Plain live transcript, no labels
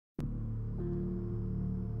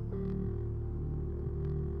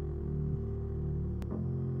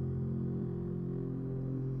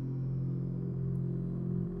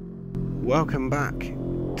welcome back.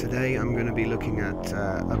 Today I'm going to be looking at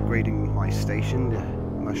upgrading my station, the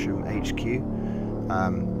Mushroom HQ.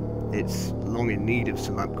 It's long in need of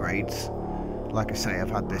some upgrades. Like I say, I've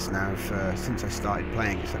had this now since I started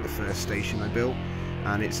playing. It's like the first station I built,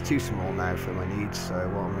 and it's too small now for my needs. So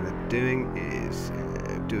what I'm going to be doing is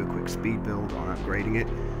do a quick speed build on upgrading it.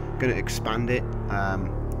 I'm going to expand it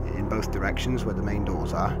in both directions where the main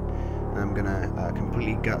doors are. And I'm going to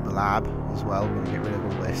completely gut the lab as well. I'm going to get rid of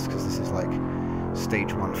all this because this is like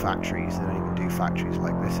stage 1 factories. They don't even do factories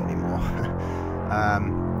like this anymore.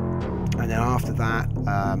 And then after that,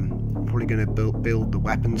 I'm probably going to build the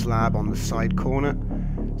weapons lab on the side corner.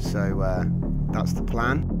 So that's the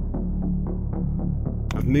plan.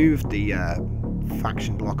 I've moved the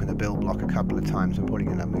faction block and the build block a couple of times. I'm probably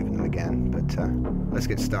going to end up moving them again, but let's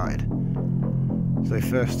get started. So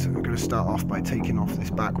first, I'm going to start off by taking off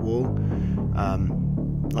this back wall.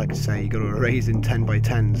 Like I say, you've got to erase in 10 by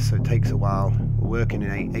 10s, so it takes a while. We're working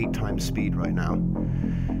in 8 times speed right now.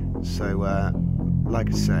 So, like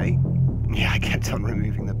I say, yeah, I kept on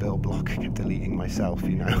removing the build block. I kept deleting myself,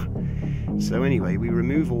 you know. So anyway, we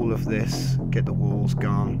remove all of this, get the walls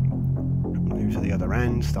gone, move to the other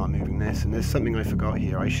end, start moving this. And there's something I forgot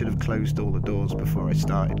here. I should have closed all the doors before I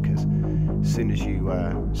started, because as soon as you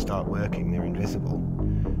start working, they're invisible.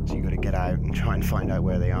 So you've got to get out and try and find out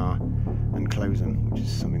where they are and close them, which is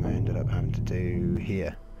something I ended up having to do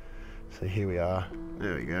here. So here we are.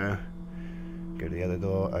 There we go. Go to the other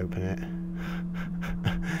door, open it.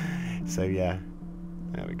 So yeah,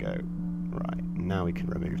 there we go. Right, now we can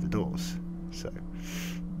remove the doors. So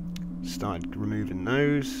started removing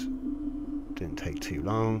those. Didn't take too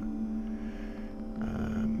long.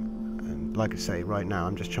 And like I say, right now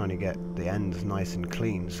I'm just trying to get the ends nice and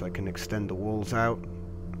clean so I can extend the walls out.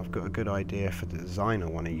 I've got a good idea for the design I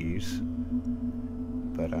want to use,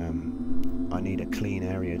 but I need a clean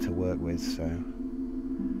area to work with, so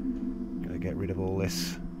I'm going to get rid of all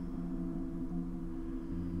this.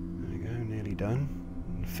 There we go, nearly done.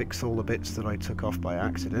 And fix all the bits that I took off by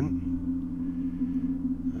accident.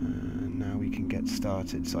 Now we can get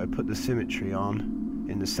started. So I put the symmetry on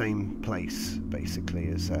in the same place, basically,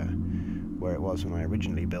 as where it was when I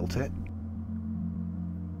originally built it.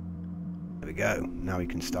 There we go. Now we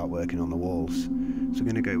can start working on the walls. So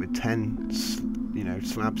we're going to go with 10, you know,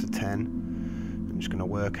 slabs of 10. I'm just going to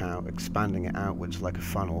work out expanding it outwards like a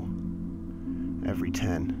funnel every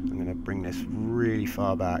 10. I'm going to bring this really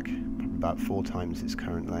far back, probably about 4 times its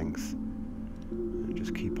current length. And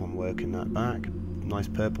just keep on working that back. Nice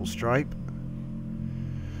purple stripe.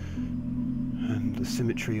 And the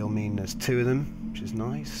symmetry will mean there's 2 of them, which is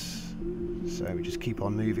nice. So we just keep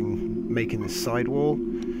on moving, making this side wall.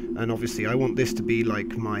 And obviously I want this to be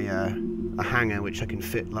like my a hangar which I can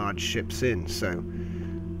fit large ships in, so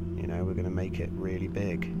you know, we're going to make it really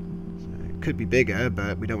big. So it could be bigger,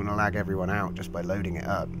 but we don't want to lag everyone out just by loading it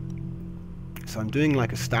up. So I'm doing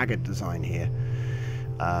like a staggered design here.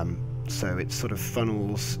 So it sort of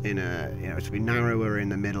funnels in a, you know, to be narrower in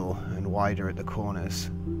the middle and wider at the corners.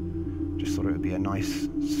 Just thought it would be a nice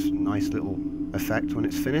little effect when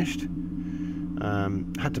it's finished.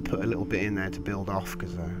 Had to put a little bit in there to build off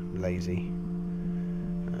because I'm lazy,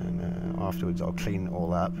 and afterwards I'll clean it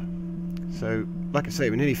all up. So like I say,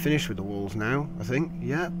 we're nearly finished with the walls now, I think.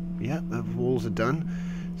 Yeah, the walls are done,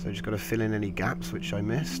 so just got to fill in any gaps which I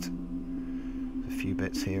missed. A few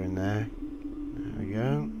bits here and there. There we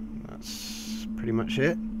go, that's pretty much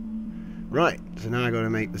it. Right, so now I got to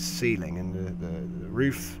make the ceiling, and the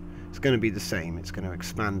roof. It's going to be the same, it's going to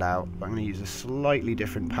expand out, but I'm going to use a slightly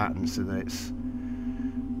different pattern so that it's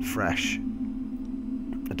fresh.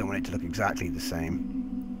 I don't want it to look exactly the same.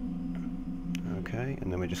 Okay, and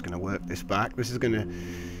then we're just going to work this back. This is going to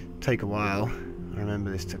take a while. I remember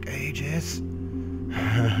this took ages.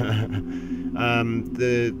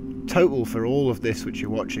 The total for all of this which you're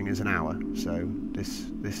watching is an hour. So this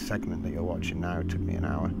segment that you're watching now took me an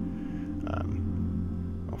hour.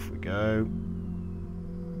 Off we go.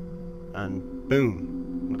 And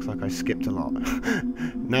boom, looks like I skipped a lot.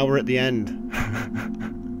 Now we're at the end.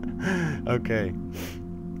 Okay,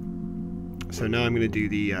 so now I'm going to do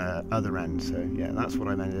the other end. So yeah, that's what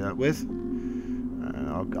I've ended up with.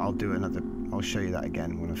 I'll do another, I'll show you that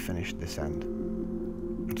again when I've finished this end.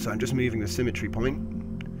 So I'm just moving the symmetry point,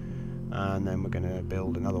 and then we're going to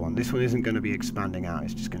build another one. This one isn't going to be expanding out,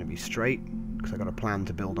 it's just going to be straight, because I've got a plan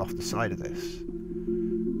to build off the side of this.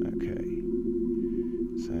 Okay,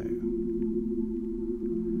 so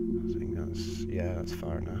yeah, that's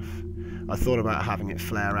far enough. I thought about having it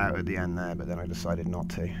flare out at the end there, but then I decided not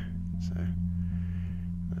to. So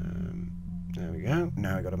there we go.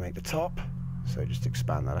 Now I've got to make the top, so just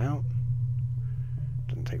expand that out.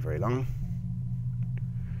 Doesn't take very long.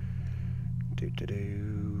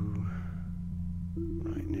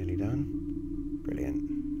 Right, nearly done.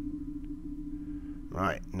 Brilliant.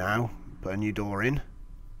 Right, now put a new door in.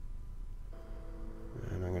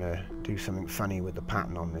 And I'm going to do something funny with the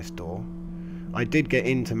pattern on this door. I did get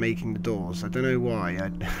into making the doors. I don't know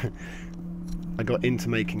why. I got into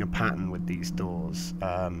making a pattern with these doors.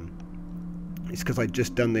 It's because I'd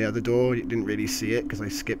just done the other door. You didn't really see it because I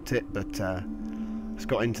skipped it, but I just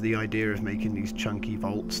got into the idea of making these chunky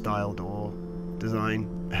vault style door design.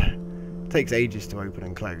 It takes ages to open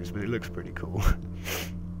and close, but it looks pretty cool.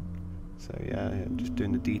 So yeah, I'm just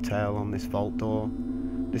doing the detail on this vault door.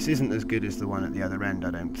 This isn't as good as the one at the other end,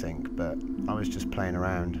 I don't think, but I was just playing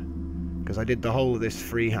around. Because I did the whole of this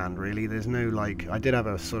freehand, really. There's no, like, I did have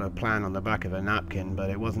a sort of plan on the back of a napkin, but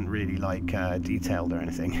it wasn't really, like, detailed or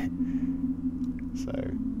anything. So,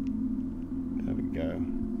 there we go.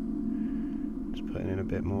 Just putting in a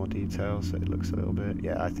bit more detail so it looks a little bit,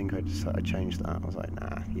 yeah, I think I changed that. I was like,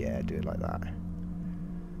 nah, yeah, do it like that.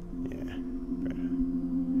 Yeah.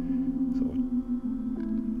 Sort of.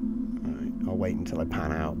 Alright, I'll wait until I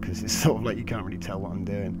pan out, because it's sort of like you can't really tell what I'm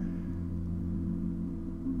doing.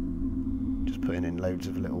 Just putting in loads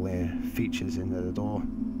of little features into the door.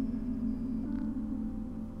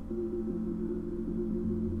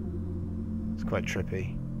 It's quite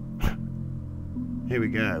trippy. Here we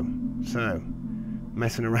go. So,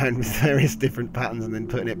 messing around with various different patterns and then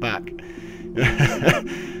putting it back.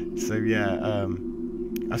 So yeah,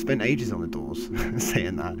 I spent ages on the doors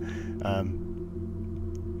saying that.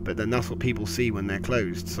 But then that's what people see when they're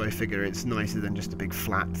closed, so I figure it's nicer than just a big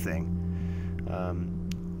flat thing.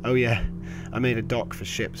 Oh yeah, I made a dock for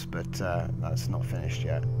ships, but that's not finished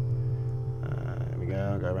yet. There we go,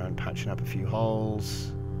 I'll go around patching up a few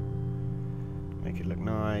holes. Make it look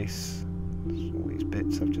nice. There's all these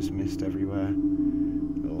bits I've just missed everywhere.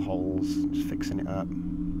 Little holes, just fixing it up.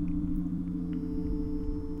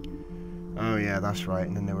 Oh yeah, that's right,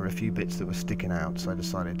 and then there were a few bits that were sticking out, so I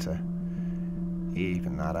decided to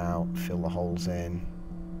even that out, fill the holes in.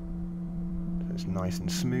 So it's nice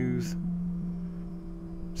and smooth.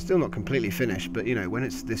 Still not completely finished, but you know, when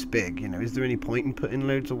it's this big, you know, is there any point in putting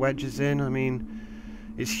loads of wedges in? I mean,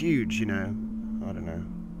 it's huge, you know. I don't know.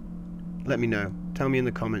 Let me know. Tell me in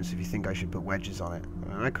the comments if you think I should put wedges on it.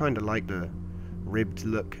 I kind of like the ribbed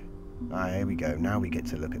look. Ah, here we go. Now we get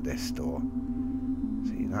to look at this door.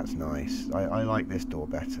 See, that's nice. I like this door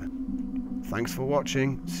better. Thanks for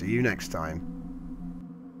watching. See you next time.